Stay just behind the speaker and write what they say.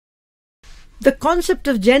The concept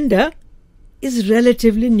of gender is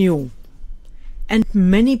relatively new, and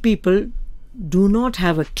many people do not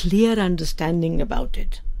have a clear understanding about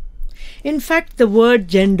it. In fact, the word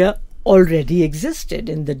gender already existed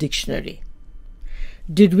in the dictionary.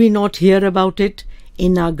 Did we not hear about it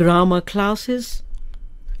in our grammar classes?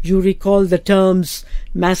 You recall the terms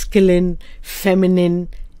masculine, feminine,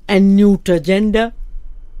 and neuter gender.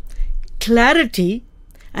 Clarity,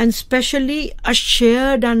 and especially a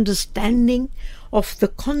shared understanding of the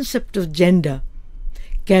concept of gender,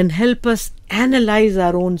 can help us analyze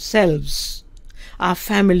our own selves, our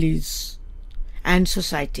families, and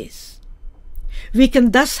societies. We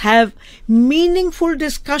can thus have meaningful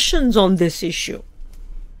discussions on this issue.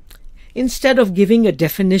 Instead of giving a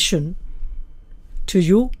definition to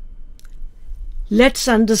you, let's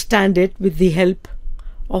understand it with the help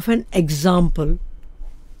of an example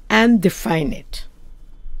and define it.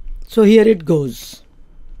 So here it goes.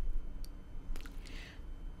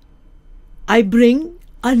 I bring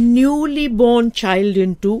a newly born child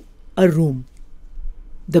into a room.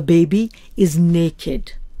 The baby is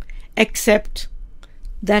naked, except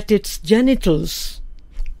that its genitals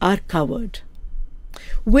are covered.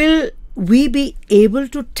 Will we be able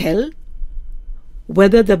to tell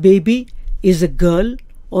whether the baby is a girl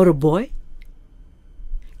or a boy?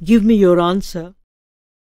 Give me your answer.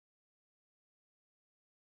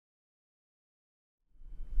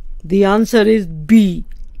 The answer is B.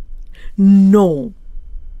 No.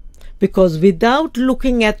 Because without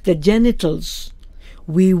looking at the genitals,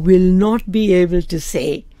 we will not be able to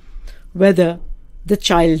say whether the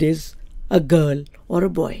child is a girl or a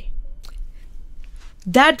boy.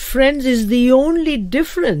 That, friends, is the only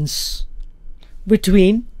difference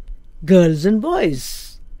between girls and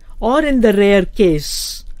boys, or in the rare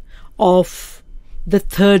case of the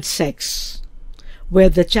third sex, where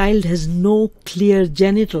the child has no clear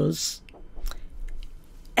genitals.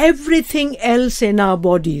 Everything else in our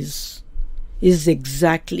bodies is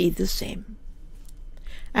exactly the same.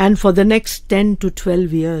 And for the next 10 to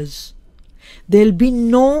 12 years, there'll be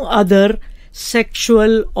no other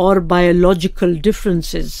sexual or biological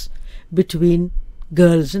differences between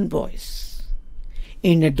girls and boys.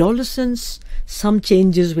 In adolescence, some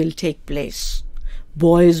changes will take place.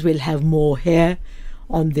 Boys will have more hair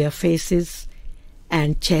on their faces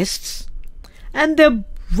and chests, and their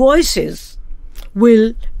voices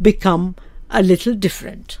will become a little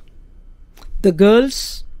different. The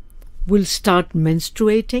girls will start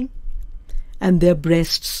menstruating, and their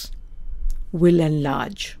breasts will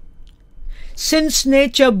enlarge. Since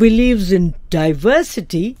nature believes in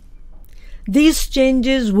diversity, these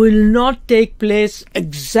changes will not take place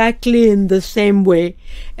exactly in the same way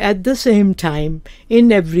at the same time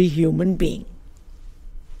in every human being.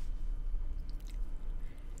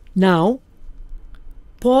 Now,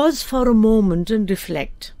 pause for a moment and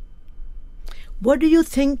reflect. What do you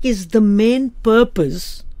think is the main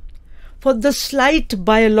purpose for the slight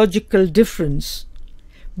biological difference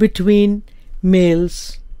between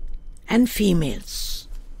males and females?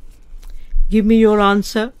 Give me your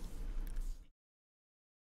answer.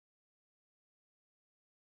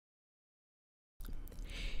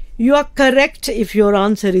 You are correct if your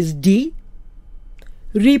answer is D.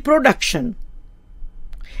 Reproduction.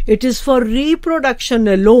 It is for reproduction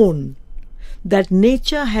alone that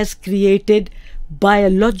nature has created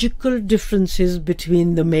biological differences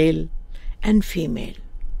between the male and female.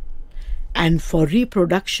 And for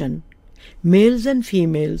reproduction, males and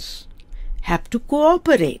females have to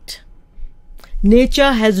cooperate.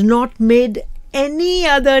 Nature has not made any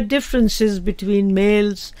other differences between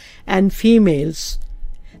males and females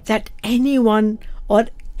that anyone or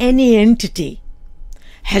any entity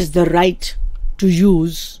has the right to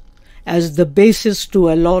use as the basis to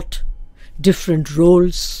allot different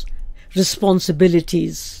roles,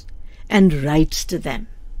 responsibilities, and rights to them.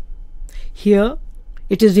 Here,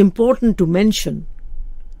 it is important to mention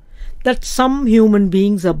that some human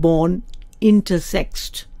beings are born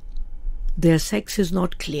intersexed. Their sex is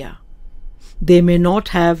not clear. They may not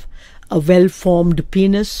have a well-formed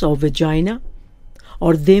penis or vagina,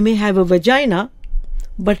 or they may have a vagina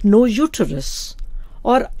but no uterus,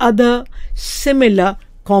 or other similar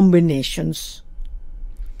combinations.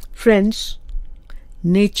 Friends,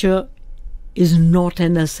 nature is not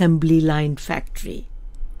an assembly line factory.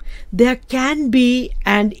 There can be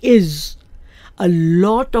and is a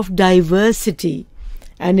lot of diversity,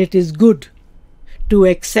 and it is good to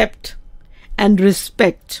accept and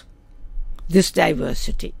respect this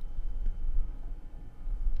diversity.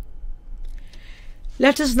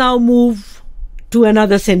 Let us now move to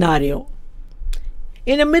another scenario.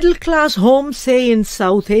 In a middle-class home, say in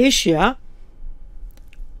South Asia,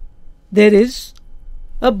 there is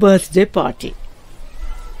a birthday party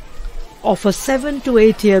of a 7 to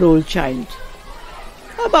 8-year-old child.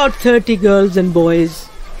 About 30 girls and boys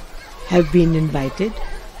have been invited.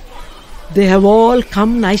 They have all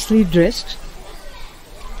come nicely dressed.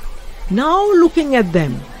 Now looking at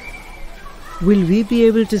them, will we be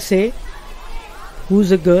able to say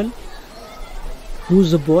who's a girl,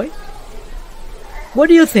 who's a boy? What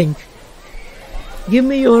do you think? Give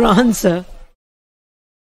me your answer.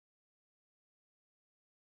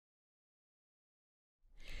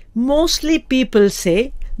 Mostly people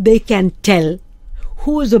say they can tell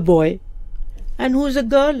who is a boy and who is a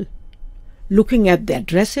girl, looking at their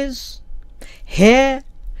dresses, hair,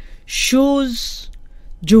 shoes,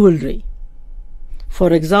 jewelry.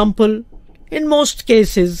 For example, in most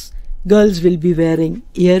cases, girls will be wearing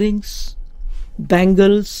earrings,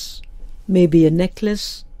 bangles, maybe a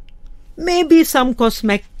necklace, maybe some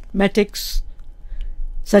cosmetics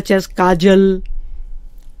such as kajal,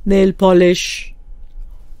 nail polish.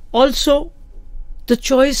 Also, the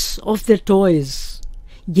choice of their toys,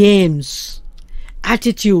 games,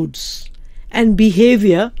 attitudes, and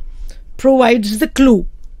behavior provides the clue.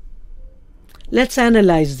 Let's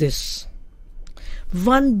analyze this.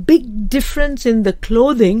 One big difference in the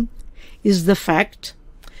clothing is the fact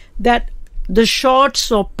that the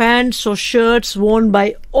shorts or pants or shirts worn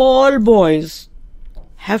by all boys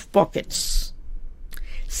have pockets.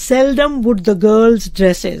 Seldom would the girls'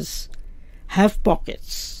 dresses have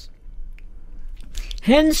pockets.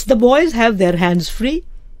 Hence, the boys have their hands free,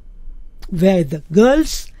 where the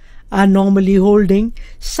girls are normally holding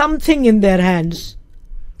something in their hands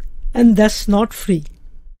and thus not free.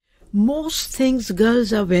 Most things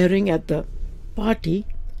girls are wearing at the party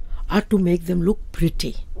are to make them look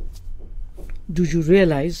pretty. Do you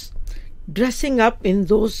realize dressing up in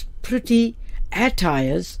those pretty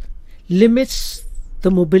attires limits the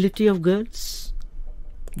mobility of girls,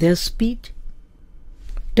 their speed?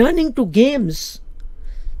 Turning to games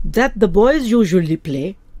that the boys usually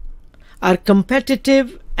play are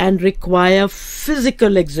competitive and require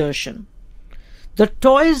physical exertion. The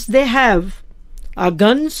toys they have are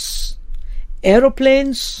guns,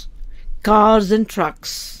 aeroplanes, cars and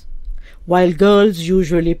trucks, while girls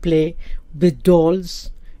usually play with dolls,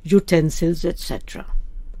 utensils, etc.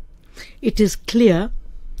 It is clear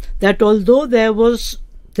that although there was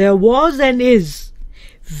and is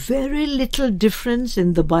very little difference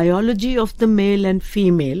in the biology of the male and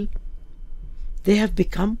female, they have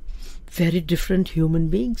become very different human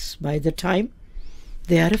beings by the time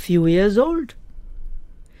they are a few years old.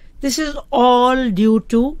 This is all due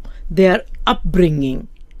to their upbringing.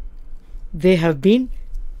 They have been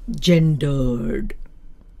gendered.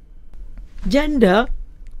 Gender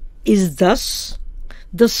is thus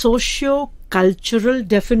the socio-cultural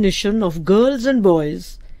definition of girls and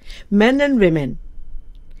boys, men and women,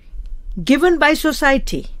 given by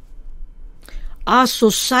society. Our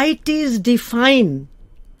societies define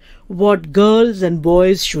what girls and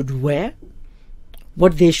boys should wear,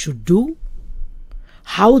 what they should do,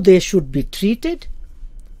 how they should be treated,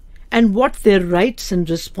 and what their rights and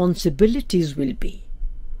responsibilities will be.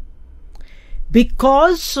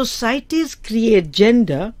 Because societies create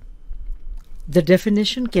gender, the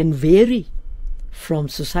definition can vary from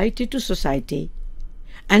society to society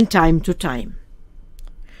and time to time.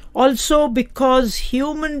 Also, because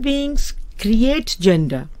human beings create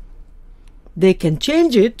gender, they can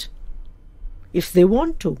change it if they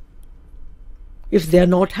want to, if they are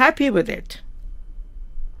not happy with it.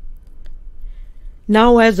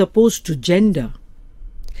 Now, as opposed to gender,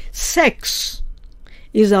 sex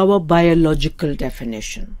is our biological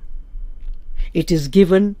definition. It is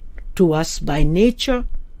given to us by nature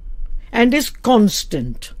and is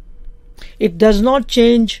constant. It does not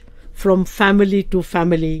change from family to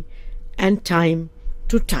family and time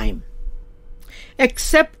to time.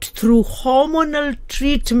 Except through hormonal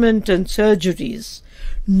treatment and surgeries,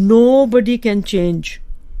 nobody can change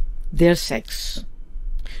their sex.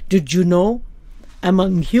 Did you know,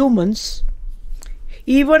 among humans,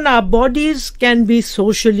 even our bodies can be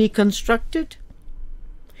socially constructed?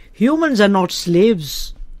 Humans are not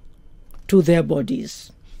slaves to their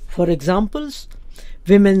bodies. For examples,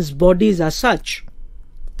 women's bodies are such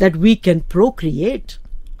that we can procreate.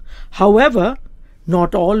 However,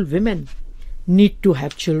 not all women need to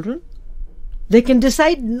have children. They can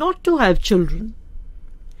decide not to have children.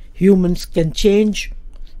 Humans can change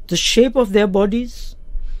the shape of their bodies.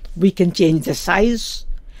 We can change the size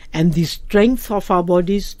and the strength of our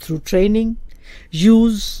bodies through training,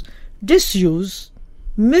 use, disuse,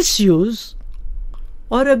 misuse,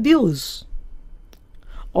 or abuse.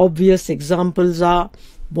 Obvious examples are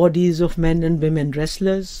bodies of men and women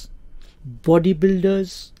wrestlers,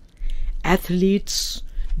 bodybuilders, athletes,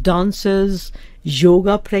 dancers,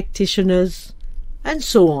 yoga practitioners, and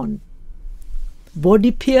so on.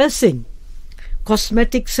 Body piercing,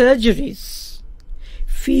 cosmetic surgeries,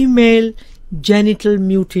 female genital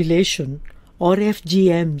mutilation or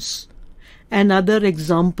FGMs, and other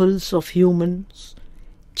examples of humans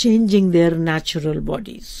changing their natural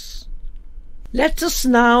bodies. Let us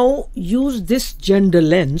now use this gender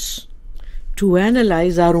lens to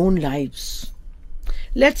analyze our own lives.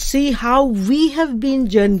 Let's see how we have been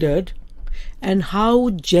gendered and how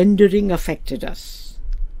gendering affected us.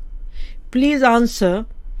 Please answer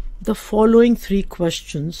the following 3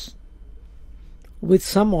 questions with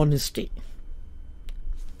some honesty.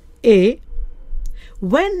 A.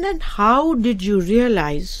 When and how did you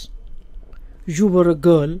realize you were a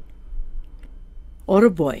girl or a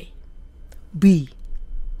boy? B.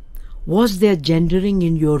 Was there gendering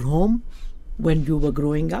in your home when you were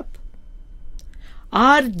growing up?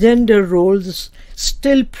 Are gender roles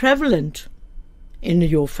still prevalent in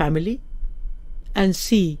your family? And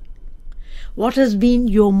C. What has been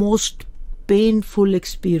your most painful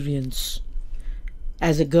experience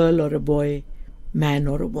as a girl or a boy, man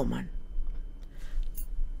or a woman?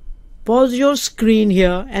 Pause your screen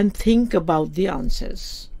here and think about the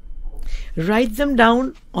answers. Write them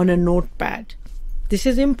down on a notepad. This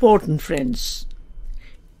is important, friends.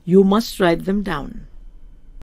 You must write them down.